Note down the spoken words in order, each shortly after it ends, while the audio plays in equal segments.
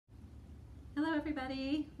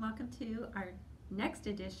everybody. Welcome to our next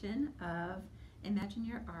edition of Imagine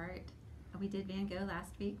Your Art. We did Van Gogh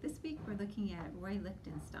last week. This week we're looking at Roy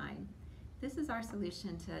Lichtenstein. This is our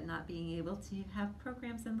solution to not being able to have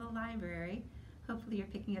programs in the library. Hopefully you're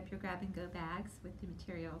picking up your grab and go bags with the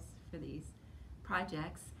materials for these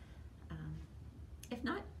projects. If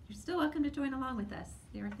not, you're still welcome to join along with us.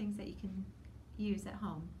 There are things that you can use at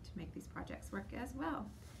home to make these projects work as well.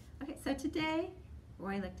 Okay, so today,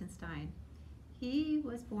 Roy Lichtenstein. He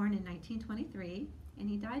was born in 1923 and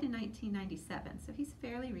he died in 1997, so he's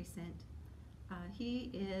fairly recent. He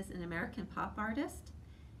is an American pop artist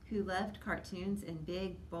who loved cartoons in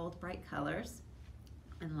big, bold, bright colors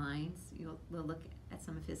and lines. We'll look at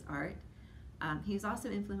some of his art. He was also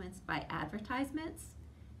influenced by advertisements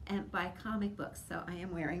and by comic books, so I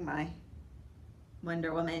am wearing my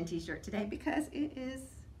Wonder Woman t-shirt today because it is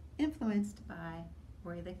influenced by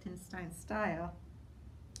Roy Lichtenstein's style,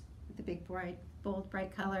 with the big, bright, bold,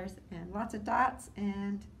 bright colors and lots of dots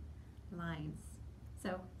and lines.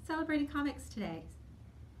 So, celebrating comics today.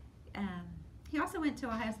 He also went to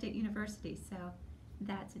Ohio State University, so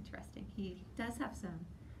that's interesting. He does have some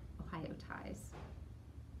Ohio ties.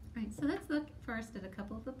 All right, so let's look first at a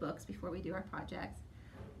couple of the books before we do our projects.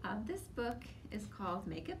 This book is called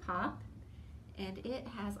Make It Pop, and it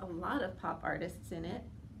has a lot of pop artists in it,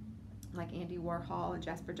 like Andy Warhol and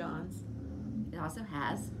Jasper Johns. It also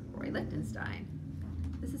has Roy Lichtenstein.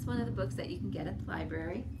 This is one of the books that you can get at the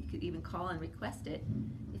library. You could even call and request it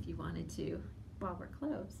if you wanted to while we're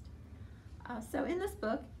closed. So in this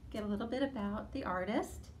book, get a little bit about the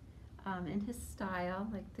artist and his style,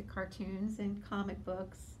 like the cartoons and comic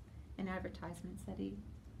books and advertisements that he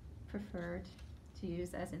preferred to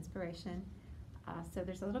use as inspiration. So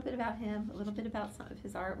there's a little bit about him, a little bit about some of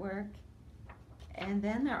his artwork, and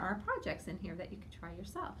then there are projects in here that you could try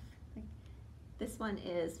yourself. Like this one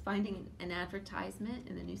is finding an advertisement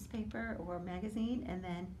in a newspaper or magazine and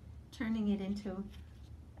then turning it into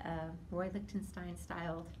a Roy Lichtenstein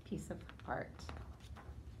styled piece of art.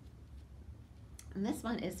 And this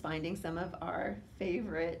one is finding some of our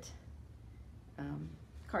favorite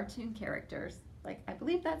cartoon characters. Like I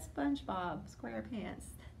believe that's SpongeBob SquarePants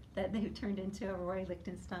that they've turned into a Roy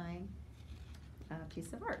Lichtenstein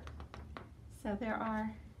piece of art. So there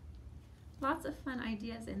are lots of fun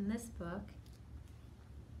ideas in this book.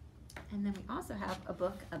 And then we also have a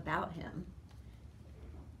book about him.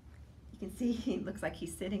 You can see he looks like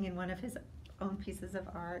he's sitting in one of his own pieces of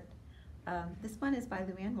art. This one is by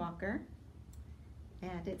Luann Walker,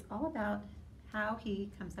 and it's all about how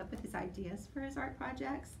he comes up with his ideas for his art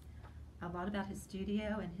projects, a lot about his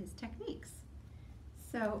studio and his techniques.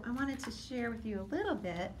 So I wanted to share with you a little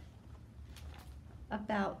bit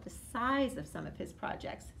about the size of some of his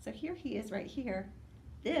projects. So here he is right here.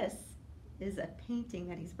 This is a painting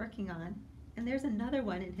that he's working on, and there's another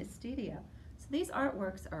one in his studio. So these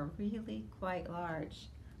artworks are really quite large,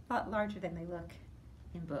 a lot larger than they look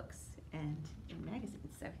in books and in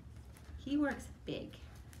magazines. So he works big.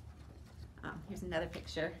 Here's another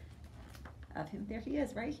picture of him. There he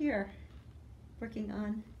is right here, working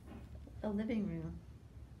on a living room,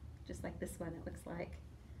 just like this one it looks like.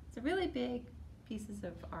 It's a really big pieces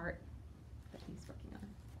of art that he's working on.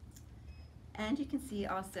 And you can see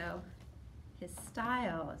also his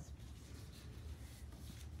style.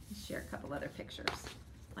 Let's share a couple other pictures,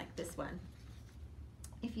 like this one.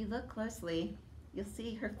 If you look closely, you'll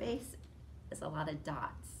see her face is a lot of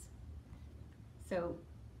dots. So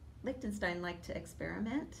Lichtenstein liked to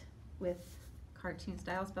experiment with cartoon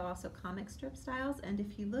styles, but also comic strip styles. And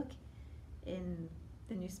if you look in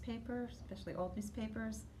the newspaper, especially old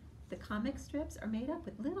newspapers, the comic strips are made up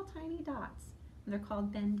with little tiny dots, and they're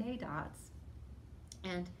called Ben-Day dots.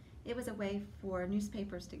 And it was a way for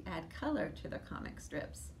newspapers to add color to their comic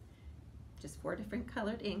strips. Just 4 different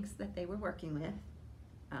colored inks that they were working with.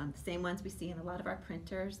 The same ones we see in a lot of our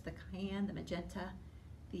printers, the cyan, the magenta,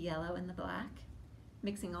 the yellow, and the black.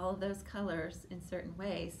 Mixing all of those colors in certain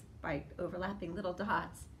ways by overlapping little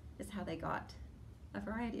dots is how they got a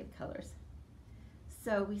variety of colors.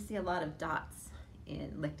 So we see a lot of dots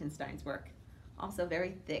in Lichtenstein's work. Also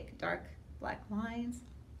very thick, dark black lines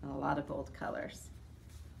and a lot of bold colors.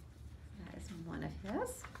 That is one of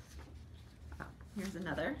his. Here's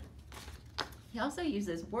another. He also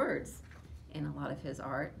uses words in a lot of his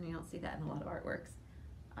art, and you don't see that in a lot of artworks.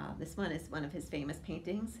 This one is one of his famous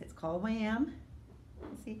paintings. It's called Wham!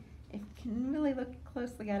 See, if you can really look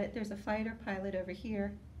closely at it, there's a fighter pilot over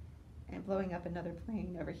here and blowing up another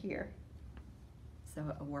plane over here.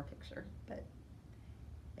 So a war picture, but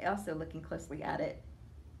also looking closely at it,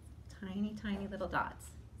 tiny, tiny little dots.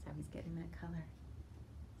 That's how he's getting that color.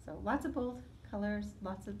 So lots of bold colors,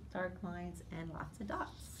 lots of dark lines, and lots of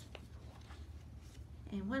dots.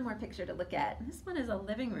 And one more picture to look at. This one is a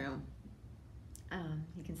living room.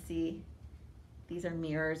 You can see these are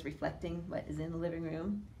mirrors reflecting what is in the living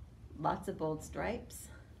room. Lots of bold stripes,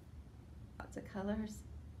 lots of colors,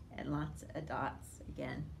 and lots of dots,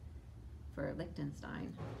 again, for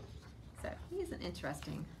Lichtenstein. So he's an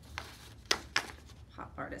interesting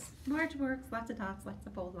pop artist. Large works, lots of dots, lots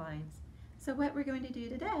of bold lines. So what we're going to do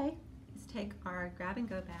today is take our grab and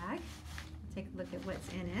go bag, take a look at what's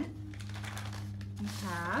in it. We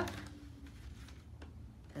have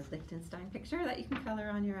a Lichtenstein picture that you can color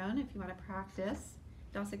on your own if you want to practice.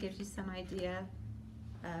 It also gives you some idea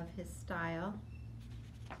of his style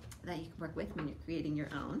that you can work with when you're creating your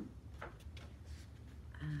own.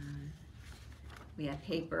 We have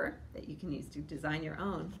paper that you can use to design your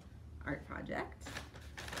own art project.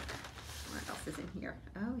 What else is in here?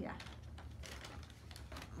 Oh yeah.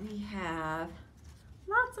 We have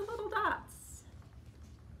lots of little dots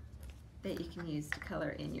that you can use to color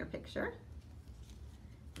in your picture.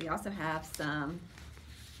 We also have some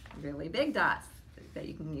really big dots that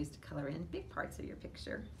you can use to color in big parts of your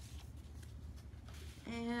picture.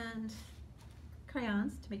 And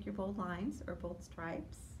crayons to make your bold lines or bold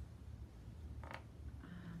stripes.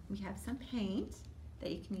 We have some paint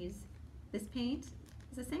that you can use. This paint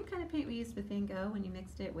is the same kind of paint we used with Van Gogh when you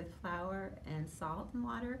mixed it with flour and salt and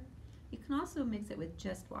water. You can also mix it with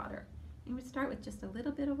just water. You would start with just a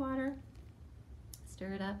little bit of water,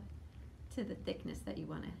 stir it up to the thickness that you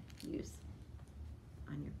want to use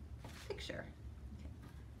on your picture. Okay.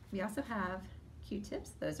 We also have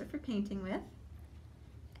Q-tips, those are for painting with,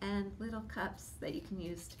 and little cups that you can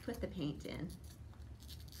use to put the paint in.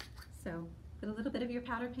 So put a little bit of your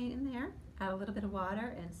powder paint in there, add a little bit of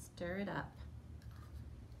water, and stir it up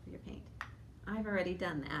for your paint. I've already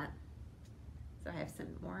done that. So I have some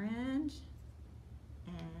orange,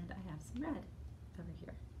 and I have some red over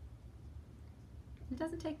here. It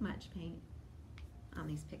doesn't take much paint on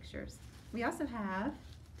these pictures. We also have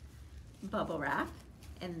bubble wrap,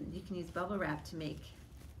 and you can use bubble wrap to make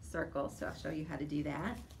circles, so I'll show you how to do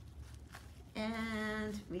that.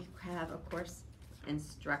 And we have, of course,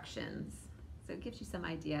 instructions. So it gives you some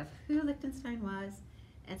idea of who Lichtenstein was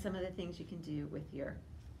and some of the things you can do with your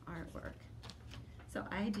artwork. So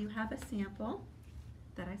I do have a sample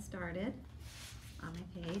that I started on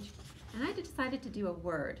my page, and I decided to do a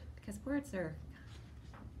word because words are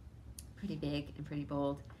pretty big and pretty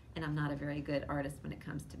bold, and I'm not a very good artist when it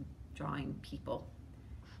comes to drawing people.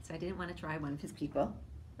 So I didn't want to try one of his people,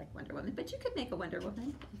 like Wonder Woman, but you could make a Wonder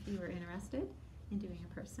Woman if you were interested in doing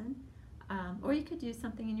a person. Or you could do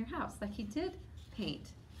something in your house, like he did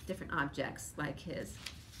paint different objects, like his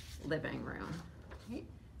living room. Right?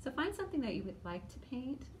 So find something that you would like to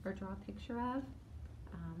paint or draw a picture of.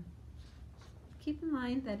 Keep in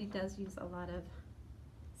mind that he does use a lot of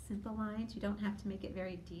simple lines. You don't have to make it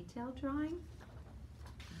very detailed drawing.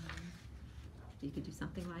 You could do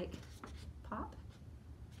something like pop.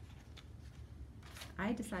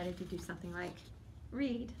 I decided to do something like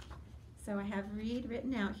read. So I have read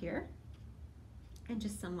written out here and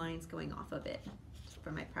just some lines going off of it for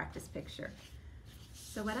my practice picture.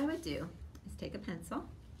 So what I would do is take a pencil,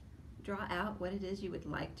 draw out what it is you would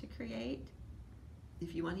like to create.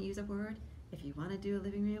 If you want to use a word, if you want to do a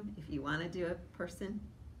living room, if you want to do a person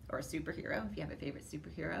or a superhero, if you have a favorite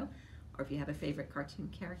superhero, or if you have a favorite cartoon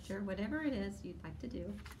character, whatever it is you'd like to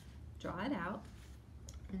do, draw it out.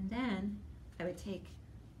 And then I would take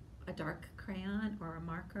a dark crayon or a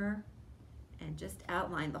marker and just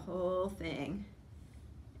outline the whole thing.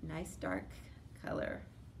 Nice dark color.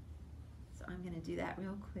 So I'm going to do that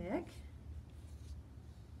real quick.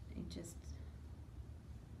 And just,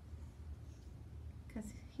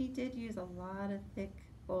 because he did use a lot of thick,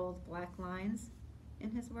 bold black lines in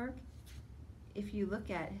his work. If you look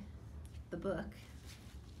at the book,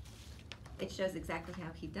 it shows exactly how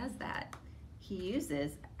he does that. He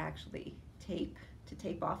uses actually tape to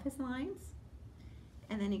tape off his lines,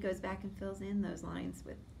 and then he goes back and fills in those lines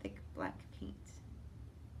with thick black paint.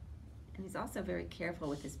 And he's also very careful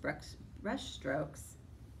with his brush strokes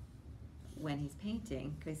when he's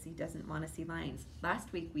painting, because he doesn't want to see lines.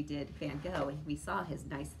 Last week we did Van Gogh, and we saw his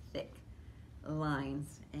nice thick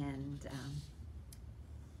lines, and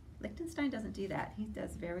Lichtenstein doesn't do that. He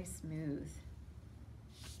does very smooth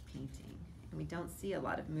painting, and we don't see a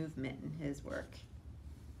lot of movement in his work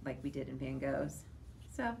like we did in Van Gogh's.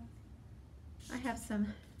 So I have some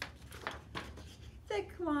thick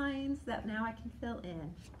lines that now I can fill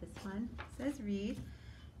in. This one says read,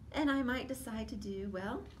 and I might decide to do,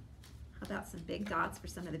 well, how about some big dots for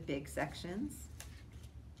some of the big sections.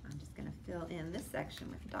 I'm just going to fill in this section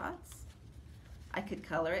with dots. I could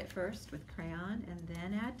color it first with crayon and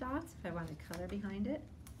then add dots if I wanted color behind it.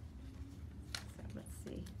 So let's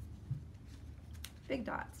see. Big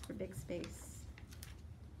dots for big space.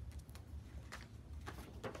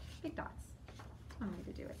 Big dots. That's one way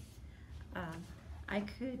to do it. I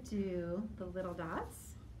could do the little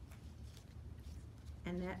dots,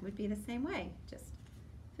 and that would be the same way, just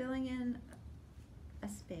filling in a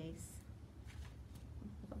space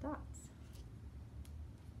with little dots.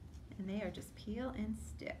 And they are just peel and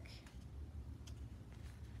stick.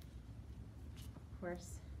 Of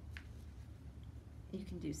course, you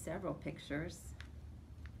can do several pictures.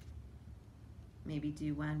 Maybe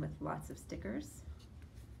do one with lots of stickers.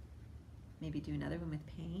 Maybe do another one with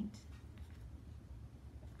paint.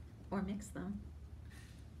 Or mix them.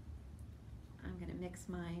 I'm going to mix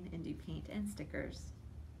mine and do paint and stickers.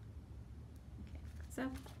 Okay, so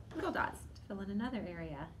little dots to fill in another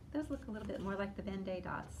area. Those look a little bit more like the Venday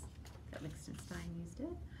dots that Lichtenstein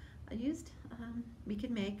used. We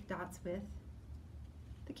could make dots with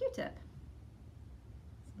the Q-tip.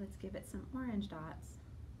 So let's give it some orange dots.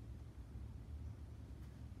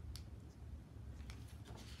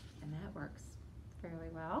 And that works fairly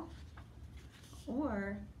well.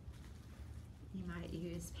 Or you might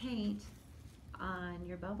use paint on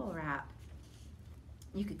your bubble wrap.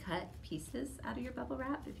 You could cut pieces out of your bubble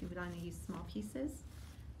wrap if you would want to use small pieces.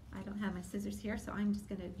 I don't have my scissors here, so I'm just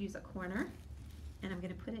going to use a corner, and I'm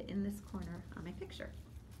going to put it in this corner on my picture.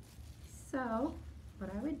 So what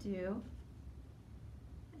I would do,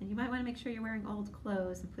 and you might want to make sure you're wearing old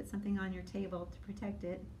clothes and put something on your table to protect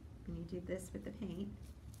it when you do this with the paint.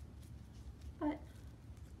 But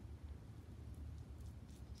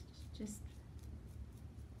just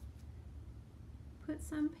put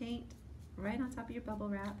some paint right on top of your bubble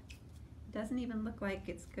wrap. It doesn't even look like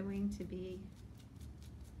it's going to be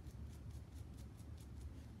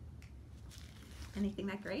anything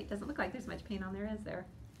that great. Doesn't look like there's much paint on there, is there?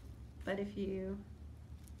 But if you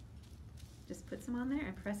just put some on there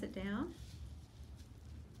and press it down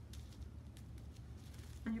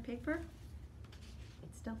on your paper,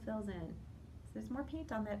 it still fills in. So there's more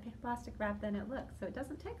paint on that plastic wrap than it looks, so it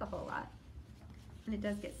doesn't take a whole lot. And it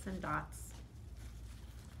does get some dots.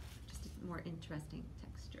 Just a more interesting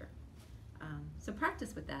texture. So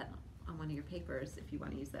practice with that on one of your papers if you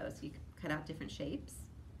want to use those. You can cut out different shapes.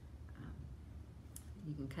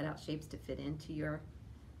 You can cut out shapes to fit into your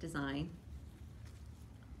design.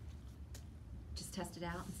 Just test it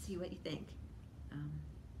out and see what you think.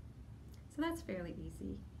 So that's fairly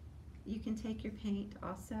easy. You can take your paint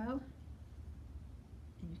also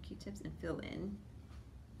and your Q-tips and fill in.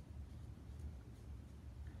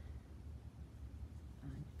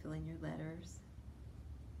 Fill in your letters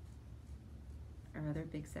or other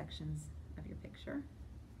big sections of your picture.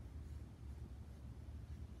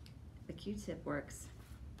 The Q-tip works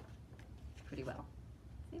pretty well.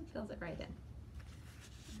 See, it fills it right in.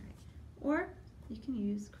 All right. Or you can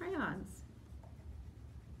use crayons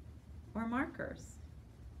or markers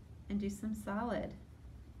and do some solid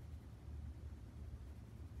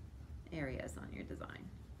areas on your design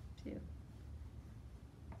too.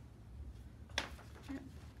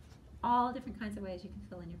 All different kinds of ways you can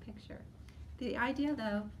fill in your picture. The idea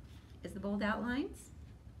though is the bold outlines,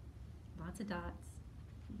 lots of dots,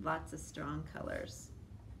 lots of strong colors.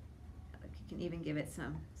 You can even give it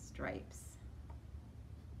some stripes,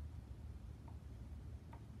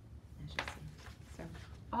 as you see. So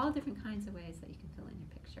all different kinds of ways that you can fill in your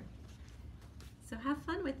picture. So have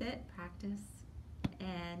fun with it, practice,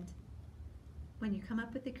 and when you come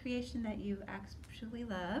up with the creation that you actually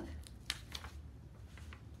love,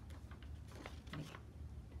 like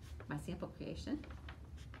my sample creation,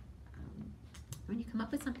 when you come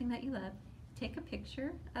up with something that you love, take a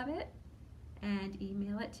picture of it and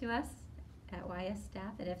email it to us at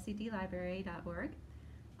ysstaff@fcdlibrary.org.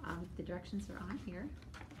 The directions are on here.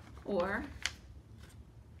 Or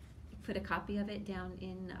put a copy of it down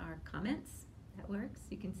in our comments. That works.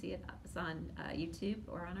 You can see it on YouTube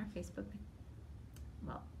or on our Facebook.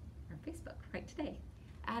 Well, our Facebook right today.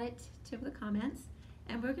 Add it to the comments,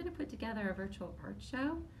 and we're going to put together a virtual art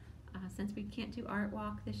show. Since we can't do Art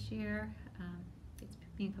Walk this year, it's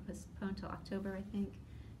being postponed till October, I think.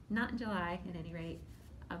 Not in July, at any rate.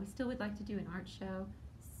 We still would like to do an art show,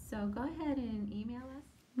 so go ahead and email us.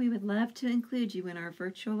 We would love to include you in our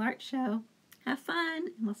virtual art show. Have fun,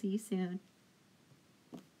 and we'll see you soon.